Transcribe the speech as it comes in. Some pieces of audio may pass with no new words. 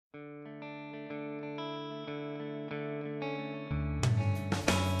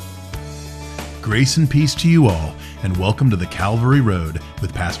Grace and peace to you all, and welcome to the Calvary Road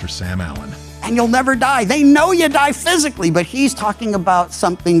with Pastor Sam Allen. And you'll never die. They know you die physically, but he's talking about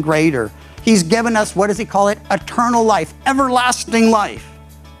something greater. He's given us, what does he call it? Eternal life, everlasting life.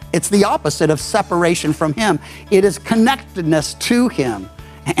 It's the opposite of separation from him. It is connectedness to him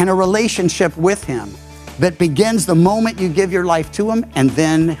and a relationship with him that begins the moment you give your life to him, and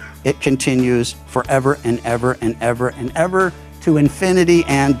then it continues forever and ever and ever and ever to infinity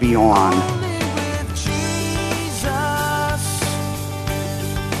and beyond.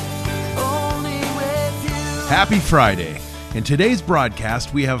 Happy Friday. In today's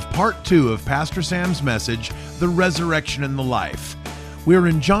broadcast, we have part 2 of Pastor Sam's message, The Resurrection and the Life. We're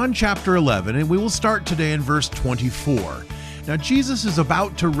in John chapter 11, and we will start today in verse 24. Now, Jesus is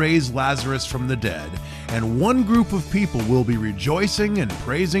about to raise Lazarus from the dead, and one group of people will be rejoicing and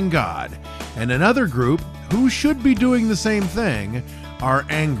praising God, and another group, who should be doing the same thing, are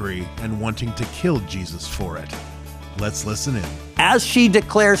angry and wanting to kill Jesus for it. Let's listen in. As she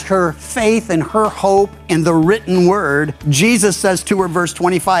declares her faith and her hope in the written word, Jesus says to her, verse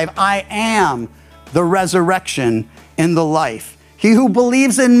 25, I am the resurrection and the life. He who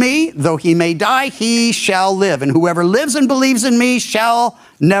believes in me, though he may die, he shall live. And whoever lives and believes in me shall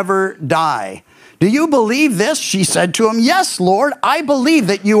never die. Do you believe this? She said to him, Yes, Lord, I believe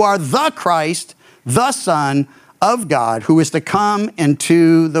that you are the Christ, the Son of God, who is to come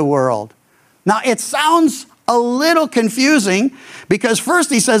into the world. Now, it sounds a little confusing because first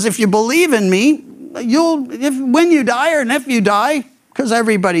he says, if you believe in me, when you die, or if you die, because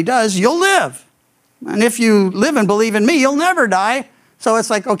everybody does, you'll live. And if you live and believe in me, you'll never die. So it's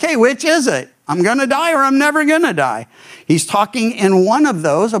like, okay, which is it? I'm going to die or I'm never going to die. He's talking in one of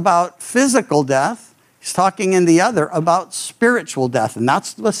those about physical death. He's talking in the other about spiritual death. And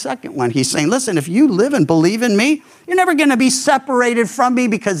that's the second one. He's saying, listen, if you live and believe in me, you're never going to be separated from me,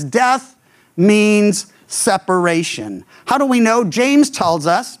 because death means separation. How do we know? James tells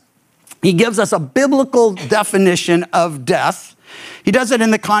us, he gives us a biblical definition of death. He does it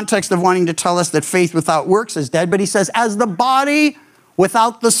in the context of wanting to tell us that faith without works is dead, but he says, as the body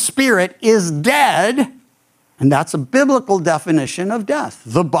without the spirit is dead, and that's a biblical definition of death.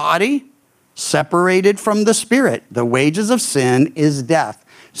 The body separated from the spirit. The wages of sin is death.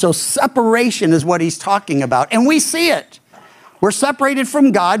 So separation is what he's talking about, and we see it. We're separated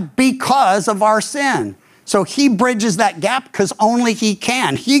from God because of our sin. So he bridges that gap because only he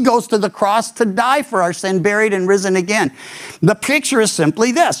can. He goes to the cross to die for our sin, buried and risen again. The picture is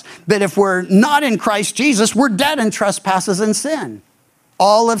simply this, that if we're not in Christ Jesus, we're dead in trespasses and sin.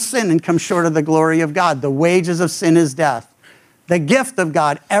 All have sinned and come short of the glory of God. The wages of sin is death. The gift of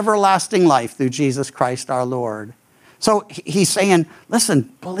God, everlasting life through Jesus Christ our Lord. So he's saying,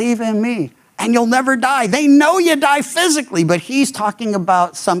 listen, believe in me and you'll never die. They know you die physically, but he's talking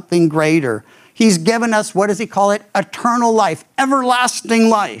about something greater. He's given us, what does he call it? Eternal life, everlasting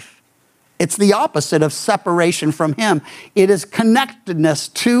life. It's the opposite of separation from him. It is connectedness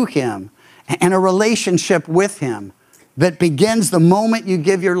to him and a relationship with him that begins the moment you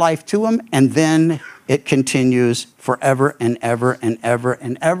give your life to him, and then it continues forever and ever and ever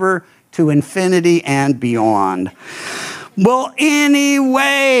and ever to infinity and beyond. Well,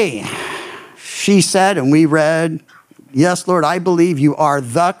 anyway, she said, and we read, yes, Lord, I believe you are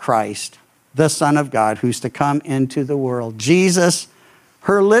the Christ, the Son of God, who's to come into the world. Jesus,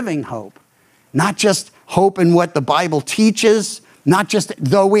 her living hope. Not just hope in what the Bible teaches, not just,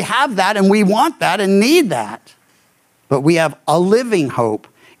 though we have that and we want that and need that, but we have a living hope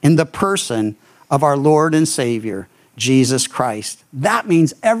in the person of our Lord and Savior, Jesus Christ. That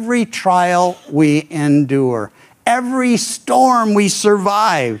means every trial we endure, every storm we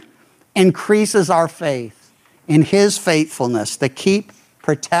survive, increases our faith in his faithfulness to keep,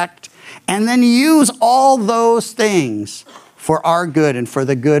 protect, and then use all those things for our good and for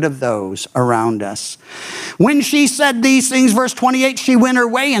the good of those around us. When she said these things, verse 28, she went her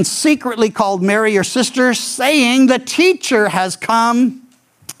way and secretly called Mary, her sister, saying, the teacher has come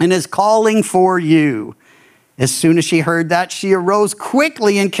and is calling for you. As soon as she heard that, she arose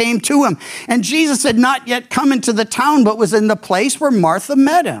quickly and came to him. And Jesus had not yet come into the town, but was in the place where Martha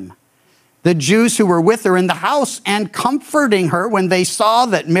met him. The Jews who were with her in the house and comforting her, when they saw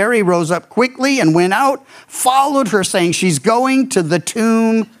that Mary rose up quickly and went out, followed her, saying, she's going to the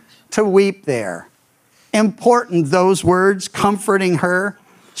tomb to weep there. Important, those words, comforting her.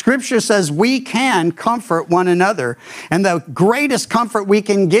 Scripture says we can comfort one another. And the greatest comfort we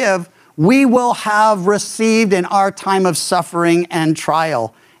can give, we will have received in our time of suffering and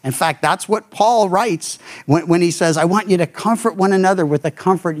trial. In fact, that's what Paul writes when he says, I want you to comfort one another with the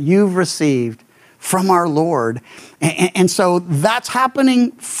comfort you've received from our Lord. And so that's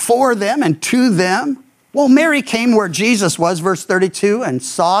happening for them and to them. Well, Mary came where Jesus was, verse 32, and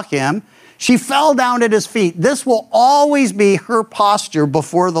saw him. She fell down at his feet. This will always be her posture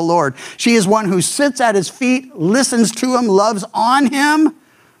before the Lord. She is one who sits at his feet, listens to him, loves on him,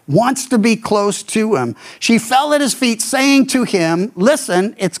 wants to be close to him. She fell at his feet, saying to him,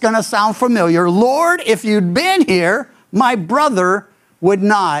 listen, it's going to sound familiar. Lord, if you'd been here, my brother would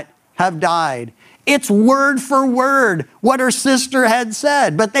not have died. It's word for word what her sister had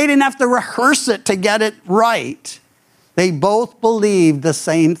said, but they didn't have to rehearse it to get it right. They both believed the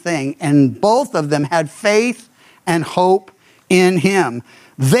same thing, and both of them had faith and hope in him.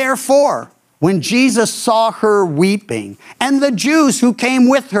 Therefore, when Jesus saw her weeping, and the Jews who came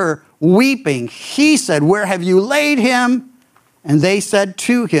with her weeping, he said, where have you laid him? And they said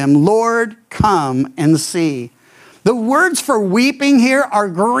to him, Lord, come and see. The words for weeping here are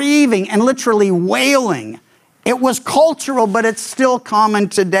grieving and literally wailing. It was cultural, but it's still common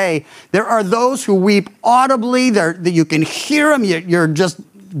today. There are those who weep audibly. You can hear them.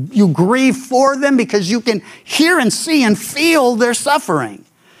 You grieve for them because you can hear and see and feel their suffering.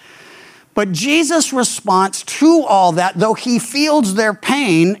 But Jesus' response to all that, though he feels their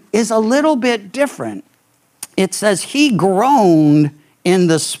pain, is a little bit different. It says he groaned in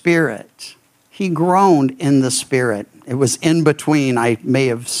the Spirit. He groaned in the Spirit. It was in between. I may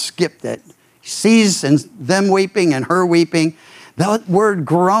have skipped it. He sees them weeping and her weeping. That word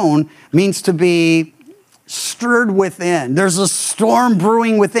groan means to be stirred within. There's a storm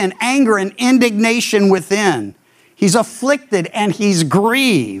brewing within, anger and indignation within. He's afflicted and he's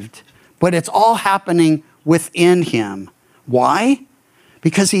grieved, but it's all happening within him. Why?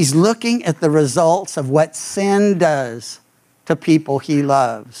 Because he's looking at the results of what sin does to people he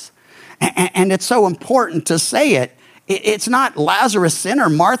loves. And it's so important to say it. It's not Lazarus' sin or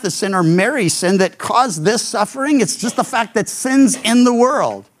Martha's sin or Mary's sin that caused this suffering. It's just the fact that sin's in the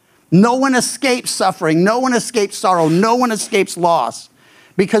world. No one escapes suffering. No one escapes sorrow. No one escapes loss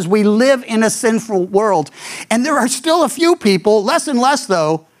because we live in a sinful world. And there are still a few people, less and less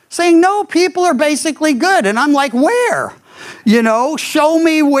though, saying, no, people are basically good. And I'm like, where? Show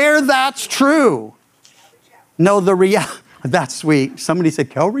me where that's true. No, that's sweet. Somebody said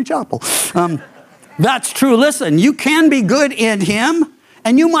Calvary Chapel. That's true. Listen, you can be good in him,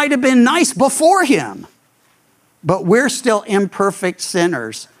 and you might have been nice before him. But we're still imperfect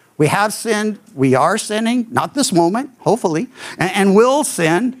sinners. We have sinned. We are sinning. Not this moment, hopefully. And will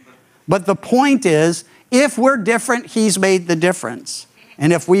sin. But the point is, if we're different, he's made the difference.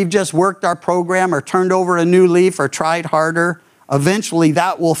 And if we've just worked our program or turned over a new leaf or tried harder, eventually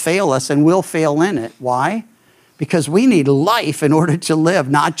that will fail us and we'll fail in it. Why? Because we need life in order to live,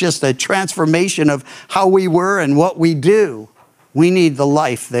 not just a transformation of how we were and what we do. We need the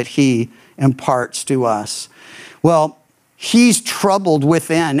life that he imparts to us. Well, he's troubled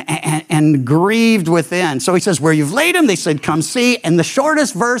within and grieved within. So he says, where you've laid him, they said, come see. And the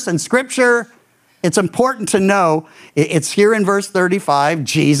shortest verse in Scripture, it's important to know, it's here in verse 35,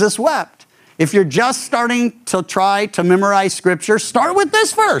 Jesus wept. If you're just starting to try to memorize Scripture, start with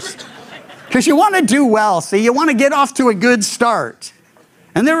this first. Because you want to do well, see? You want to get off to a good start.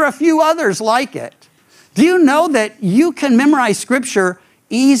 And there are a few others like it. Do you know that you can memorize Scripture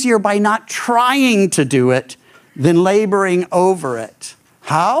easier by not trying to do it than laboring over it?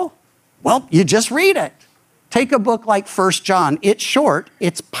 How? Well, you just read it. Take a book like 1 John. It's short,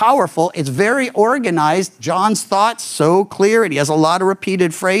 it's powerful, it's very organized. John's thoughts so clear, and he has a lot of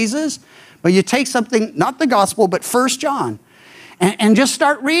repeated phrases. But you take something, not the gospel, but 1 John. And just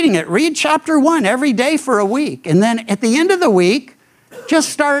start reading it. Read chapter 1 every day for a week. And then at the end of the week, just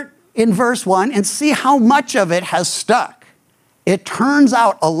start in verse 1 and see how much of it has stuck. It turns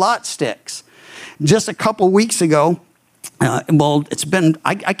out a lot sticks. Just a couple weeks ago, it's been,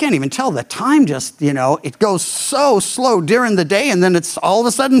 I can't even tell the time just, it goes so slow during the day and then it's all of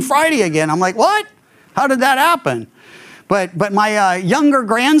a sudden Friday again. I'm like, what? How did that happen? But my younger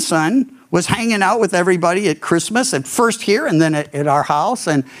grandson was hanging out with everybody at Christmas, at first here and then at our house.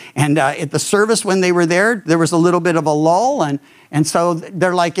 And at the service when they were there was a little bit of a lull. And so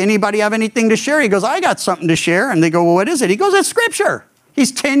they're like, anybody have anything to share? He goes, I got something to share. And they go, well, what is it? He goes, it's Scripture.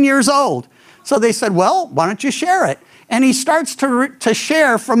 He's 10 years old. So they said, well, why don't you share it? And he starts to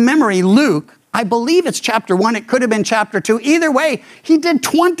share from memory Luke. I believe it's chapter 1. It could have been chapter 2. Either way, he did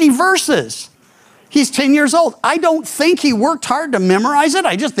 20 verses. He's 10 years old. I don't think he worked hard to memorize it.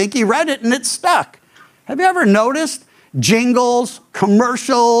 I just think he read it and it stuck. Have you ever noticed jingles,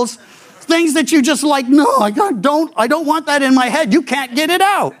 commercials, things that you just like, no, I don't want that in my head. You can't get it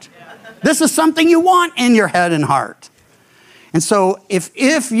out. This is something you want in your head and heart. And so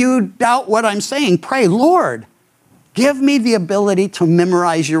if you doubt what I'm saying, pray, Lord, give me the ability to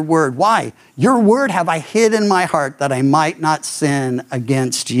memorize your word. Why? Your word have I hid in my heart that I might not sin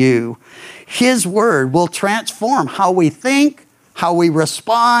against you. His word will transform how we think, how we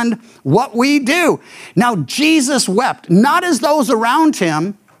respond, what we do. Now, Jesus wept, not as those around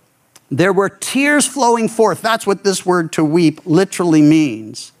him. There were tears flowing forth. That's what this word to weep literally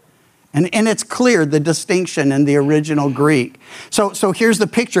means. And it's clear, the distinction in the original Greek. So here's the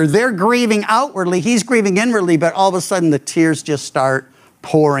picture. They're grieving outwardly. He's grieving inwardly, but all of a sudden the tears just start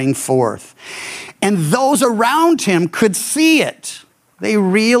pouring forth. And those around him could see it. They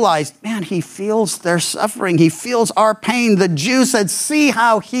realized, man, he feels their suffering. He feels our pain. The Jews said, see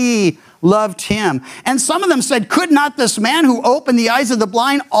how he loved him. And some of them said, could not this man who opened the eyes of the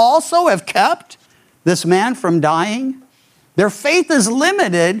blind also have kept this man from dying? Their faith is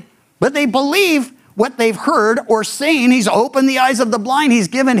limited, but they believe what they've heard or seen. He's opened the eyes of the blind. He's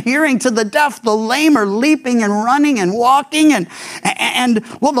given hearing to the deaf. The lame are leaping and running and walking. And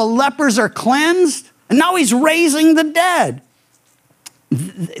the lepers are cleansed. And now he's raising the dead.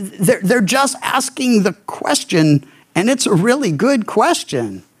 They're just asking the question, and it's a really good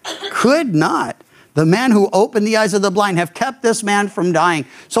question. Could not the man who opened the eyes of the blind have kept this man from dying?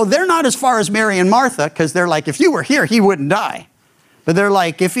 So they're not as far as Mary and Martha, because they're like, if you were here, he wouldn't die. But they're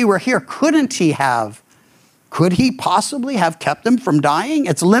like, if he were here, couldn't he have? Could he possibly have kept him from dying?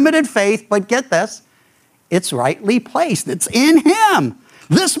 It's limited faith, but get this, it's rightly placed. It's in him.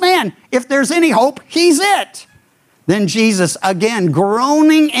 This man, if there's any hope, he's it. Then Jesus, again,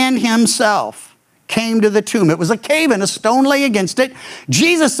 groaning in himself, came to the tomb. It was a cave and a stone lay against it.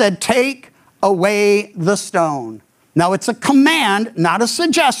 Jesus said, take away the stone. Now it's a command, not a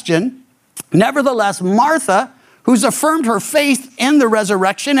suggestion. Nevertheless, Martha, who's affirmed her faith in the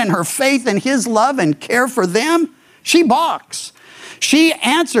resurrection and her faith in his love and care for them, she balks. She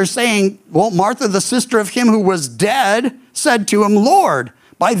answers saying, well, Martha, the sister of him who was dead, said to him, Lord,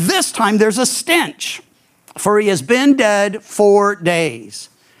 by this time there's a stench, for he has been dead 4 days.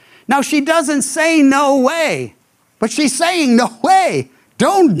 Now, she doesn't say no way, but she's saying no way.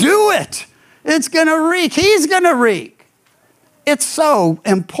 Don't do it. It's going to reek. He's going to reek. It's so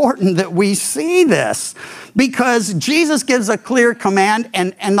important that we see this because Jesus gives a clear command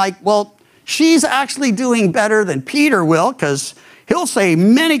and she's actually doing better than Peter will because he'll say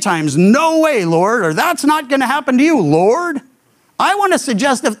many times, no way, Lord, or that's not going to happen to you, Lord. I want to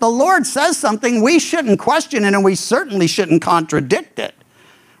suggest if the Lord says something, we shouldn't question it and we certainly shouldn't contradict it.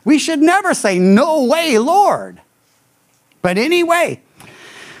 We should never say, no way, Lord. But anyway,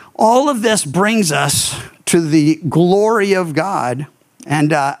 all of this brings us to the glory of God.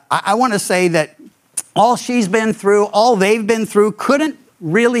 And I want to say that all she's been through, all they've been through, couldn't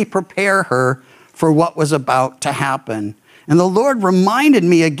really prepare her for what was about to happen. And the Lord reminded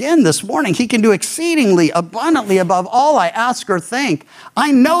me again this morning, he can do exceedingly abundantly above all I ask or think.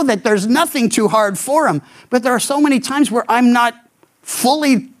 I know that there's nothing too hard for him, but there are so many times where I'm not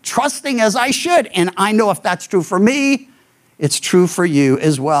fully trusting as I should. And I know if that's true for me, it's true for you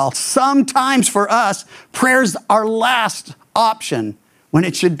as well. Sometimes for us, prayer's our last option when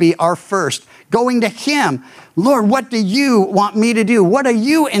it should be our first. Going to him, Lord, what do you want me to do? What are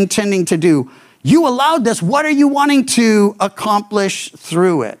you intending to do? You allowed this. What are you wanting to accomplish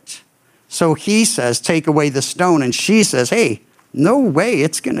through it? So he says, take away the stone. And she says, hey, no way,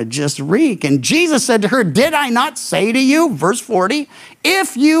 it's going to just reek. And Jesus said to her, did I not say to you, verse 40,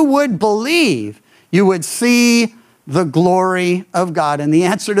 if you would believe, you would see the glory of God. And the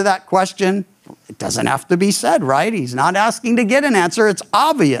answer to that question, it doesn't have to be said, right? He's not asking to get an answer. It's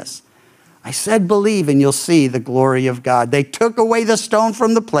obvious. I said, believe and you'll see the glory of God. They took away the stone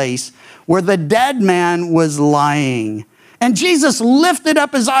from the place where the dead man was lying. And Jesus lifted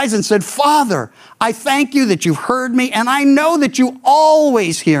up his eyes and said, Father, I thank you that you've heard me, and I know that you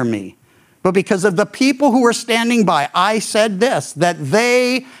always hear me. But because of the people who were standing by, I said this, that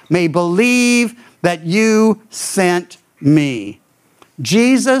they may believe that you sent me.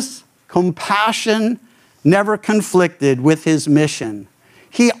 Jesus' compassion never conflicted with his mission.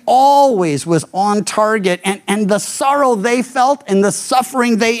 He always was on target, and the sorrow they felt and the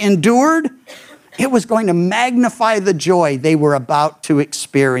suffering they endured, it was going to magnify the joy they were about to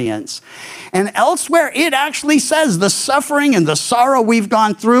experience. And elsewhere, it actually says the suffering and the sorrow we've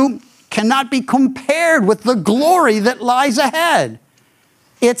gone through cannot be compared with the glory that lies ahead.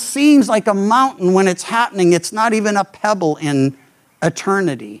 It seems like a mountain when it's happening. It's not even a pebble in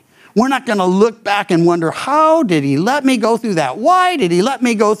eternity. We're not going to look back and wonder, how did he let me go through that? Why did he let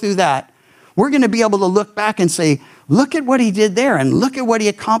me go through that? We're going to be able to look back and say, look at what he did there and look at what he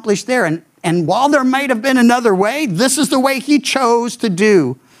accomplished there. And And while there might have been another way, this is the way he chose to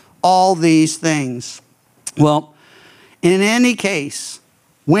do all these things. Well, in any case,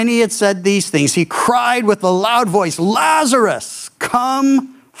 when he had said these things, he cried with a loud voice, Lazarus,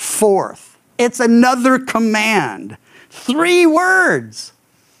 come forth. It's another command. 3 words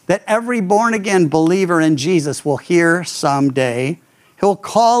that every born-again believer in Jesus will hear someday. He'll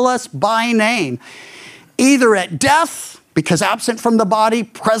call us by name, either at death, because absent from the body,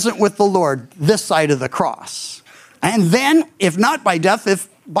 present with the Lord, this side of the cross. And then, if not by death, if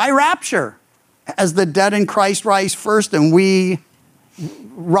by rapture, as the dead in Christ rise first and we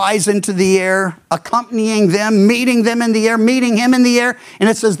rise into the air, accompanying them, meeting them in the air, meeting him in the air. And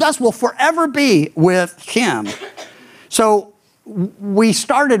it says, thus will forever be with him. So we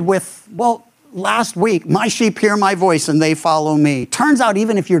started with, well, last week, my sheep hear my voice and they follow me. Turns out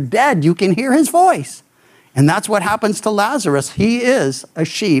even if you're dead, you can hear his voice. And that's what happens to Lazarus. He is a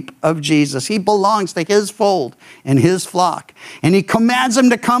sheep of Jesus. He belongs to his fold and his flock. And he commands him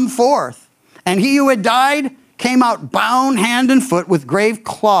to come forth. And he who had died came out bound hand and foot with grave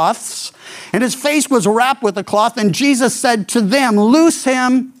cloths, and his face was wrapped with a cloth. And Jesus said to them, loose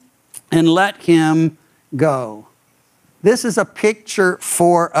him and let him go. This is a picture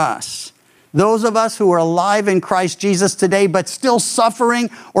for us. Those of us who are alive in Christ Jesus today, but still suffering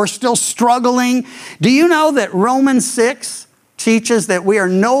or still struggling. Do you know that Romans 6 teaches that we are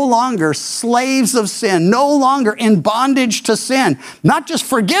no longer slaves of sin, no longer in bondage to sin, not just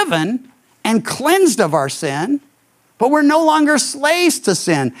forgiven and cleansed of our sin, but we're no longer slaves to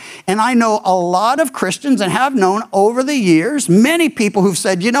sin. And I know a lot of Christians and have known over the years, many people who've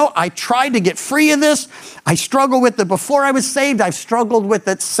said, you know, I tried to get free of this. I struggled with it before I was saved. I've struggled with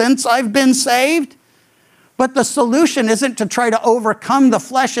it since I've been saved. But the solution isn't to try to overcome the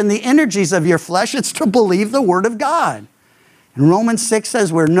flesh and the energies of your flesh. It's to believe the word of God. And Romans 6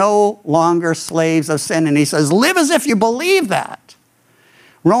 says we're no longer slaves of sin. And he says, live as if you believe that.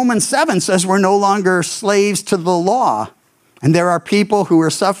 Romans 7 says we're no longer slaves to the law. And there are people who are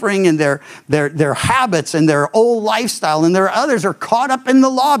suffering in their habits and their old lifestyle. And there are others who are caught up in the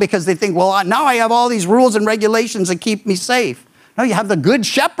law because they think, well, now I have all these rules and regulations that keep me safe. No, you have the good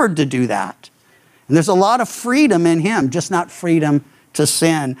shepherd to do that. And there's a lot of freedom in him, just not freedom to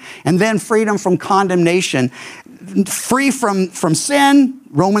sin. And then freedom from condemnation. Free from sin,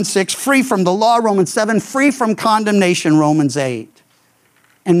 Romans 6. Free from the law, Romans 7. Free from condemnation, Romans 8.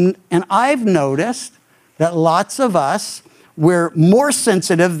 And I've noticed that lots of us, we're more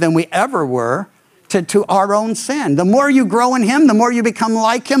sensitive than we ever were to our own sin. The more you grow in him, the more you become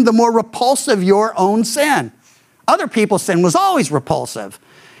like him, the more repulsive your own sin. Other people's sin was always repulsive.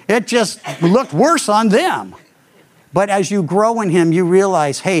 It just looked worse on them. But as you grow in him, you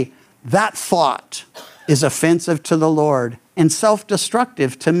realize, hey, that thought is offensive to the Lord and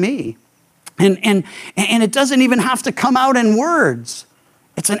self-destructive to me. And it doesn't even have to come out in words.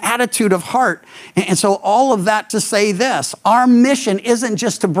 It's an attitude of heart. And so all of that to say this, our mission isn't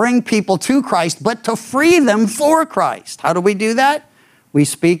just to bring people to Christ, but to free them for Christ. How do we do that? We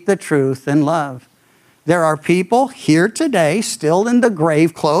speak the truth in love. There are people here today still in the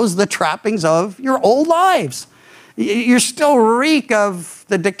grave clothes, the trappings of your old lives. You still reek of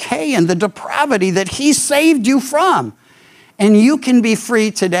the decay and the depravity that he saved you from. And you can be free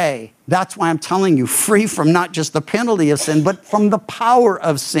today. That's why I'm telling you, free from not just the penalty of sin, but from the power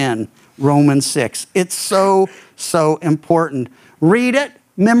of sin, Romans 6. It's so, so important. Read it,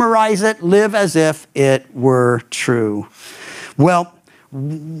 memorize it, live as if it were true. Well,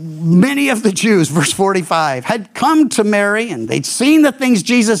 many of the Jews, verse 45, had come to Mary and they'd seen the things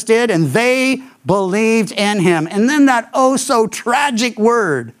Jesus did and they believed in him. And then that oh so tragic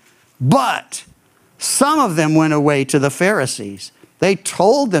word, but some of them went away to the Pharisees. They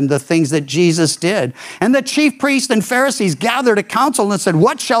told them the things that Jesus did. And the chief priests and Pharisees gathered a council and said,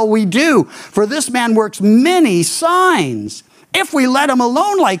 what shall we do? For this man works many signs. If we let him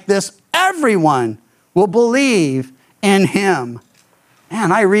alone like this, everyone will believe in him.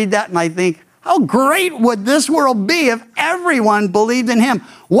 Man, I read that and I think, how great would this world be if everyone believed in him?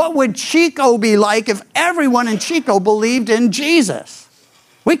 What would Chico be like if everyone in Chico believed in Jesus?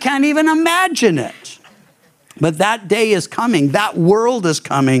 We can't even imagine it. But that day is coming. That world is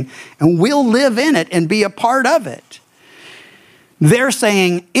coming. And we'll live in it and be a part of it. They're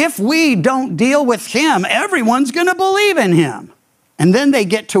saying, if we don't deal with him, everyone's going to believe in him. And then they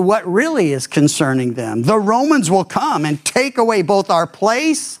get to what really is concerning them. The Romans will come and take away both our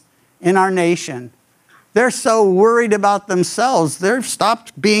place and our nation. They're so worried about themselves. They've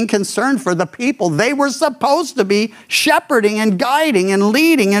stopped being concerned for the people they were supposed to be shepherding and guiding and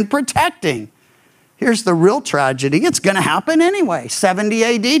leading and protecting. here's the real tragedy. It's going to happen anyway. 70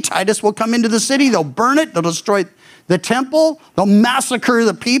 AD, Titus will come into the city. They'll burn it. They'll destroy the temple. They'll massacre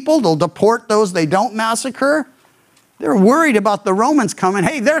the people. They'll deport those they don't massacre. They're worried about the Romans coming.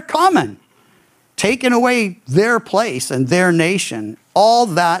 Hey, they're coming. Taking away their place and their nation. All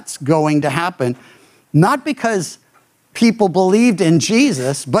that's going to happen. Not because people believed in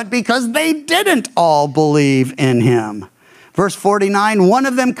Jesus, but because they didn't all believe in him. Verse 49, one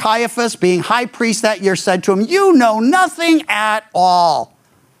of them, Caiaphas, being high priest that year, said to him, you know nothing at all.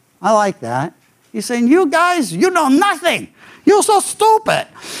 I like that. He's saying, you guys, you know nothing. You're so stupid.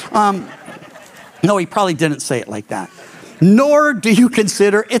 No, he probably didn't say it like that. Nor do you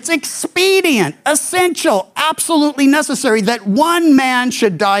consider it's expedient, essential, absolutely necessary that one man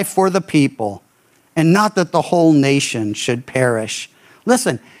should die for the people, and not that the whole nation should perish.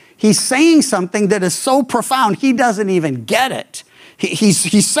 Listen, he's saying something that is so profound, he doesn't even get it.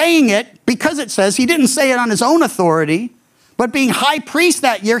 He's saying it because it says he didn't say it on his own authority, but being high priest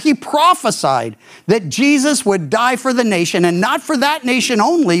that year, he prophesied that Jesus would die for the nation, and not for that nation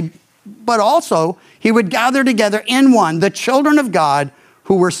only, but also he would gather together in one the children of God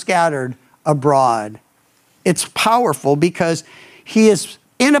who were scattered abroad. It's powerful because he is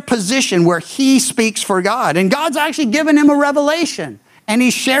in a position where he speaks for God, and God's actually given him a revelation, and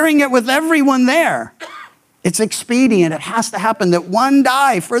he's sharing it with everyone there. It's expedient. It has to happen that one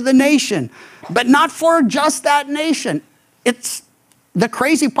die for the nation, but not for just that nation. The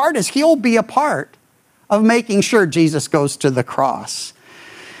crazy part is he'll be a part of making sure Jesus goes to the cross.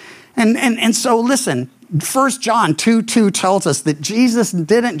 And so listen, 1 John 2:2 tells us that Jesus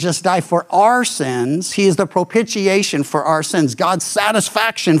didn't just die for our sins. He is the propitiation for our sins, God's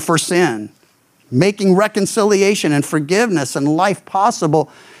satisfaction for sin, making reconciliation and forgiveness and life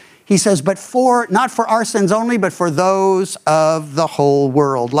possible. He says, but not for our sins only, but for those of the whole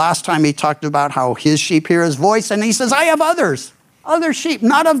world. Last time he talked about how his sheep hear his voice, and he says, I have other sheep,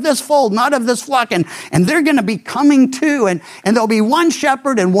 not of this fold, not of this flock, and they're going to be coming too, and there'll be one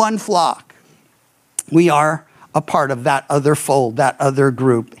shepherd and one flock. We are a part of that other fold, that other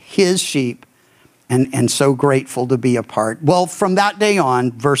group, his sheep, and so grateful to be a part. Well, from that day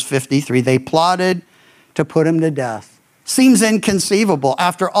on, verse 53, they plotted to put him to death. Seems inconceivable.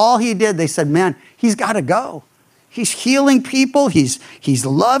 After all he did, they said, man, he's got to go. He's healing people. He's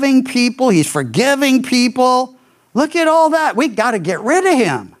loving people. He's forgiving people. Look at all that. We got to get rid of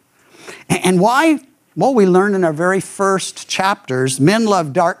him. And why? Well, we learned in our very first chapters, men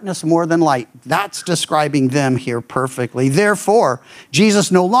love darkness more than light. That's describing them here perfectly. Therefore,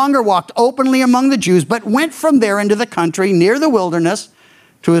 Jesus no longer walked openly among the Jews, but went from there into the country near the wilderness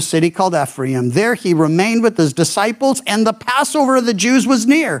to a city called Ephraim. There he remained with his disciples, and the Passover of the Jews was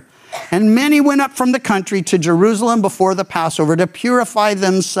near. And many went up from the country to Jerusalem before the Passover to purify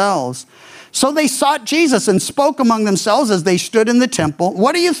themselves. So they sought Jesus and spoke among themselves as they stood in the temple.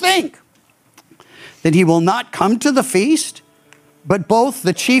 What do you think? That he will not come to the feast? But both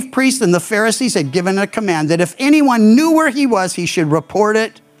the chief priests and the Pharisees had given a command that if anyone knew where he was, he should report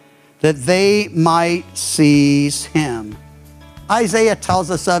it, that they might seize him. Isaiah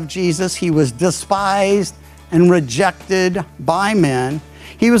tells us of Jesus, he was despised and rejected by men.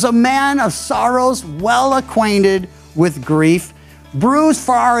 He was a man of sorrows, well acquainted with grief, bruised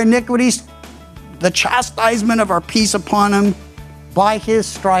for our iniquities, the chastisement of our peace upon him. By his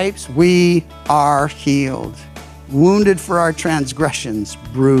stripes we are healed. Wounded for our transgressions,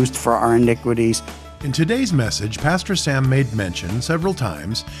 bruised for our iniquities. In today's message, Pastor Sam made mention several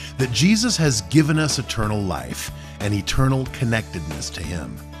times that Jesus has given us eternal life and eternal connectedness to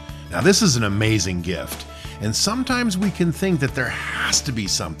him. Now, this is an amazing gift, and sometimes we can think that there has to be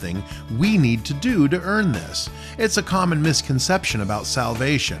something we need to do to earn this. It's a common misconception about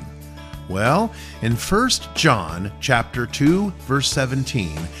salvation. Well, in 1 John chapter 2, verse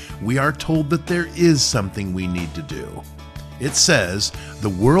 17, we are told that there is something we need to do. It says, "The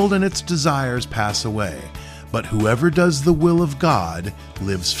world and its desires pass away, but whoever does the will of God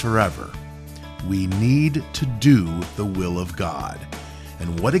lives forever." We need to do the will of God.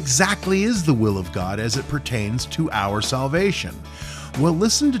 And what exactly is the will of God as it pertains to our salvation? Well,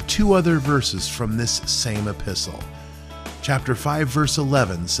 listen to two other verses from this same epistle. Chapter 5, verse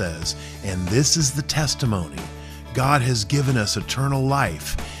 11 says, "And this is the testimony. God has given us eternal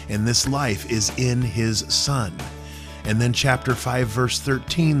life, and this life is in his Son." And then chapter 5, verse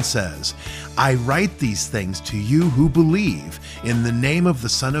 13 says, "I write these things to you who believe in the name of the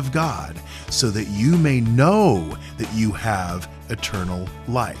Son of God, so that you may know that you have eternal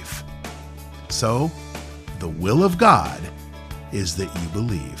life." So, the will of God is that you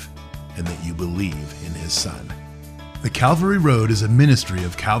believe, and that you believe in his Son. The Calvary Road is a ministry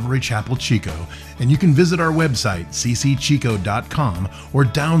of Calvary Chapel Chico, and you can visit our website, ccchico.com, or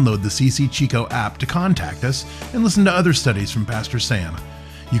download the CC Chico app to contact us and listen to other studies from Pastor Sam.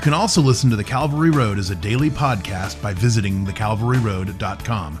 You can also listen to The Calvary Road as a daily podcast by visiting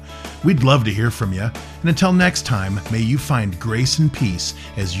thecalvaryroad.com. We'd love to hear from you, and until next time, may you find grace and peace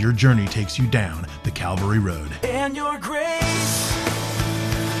as your journey takes you down the Calvary Road. And your grace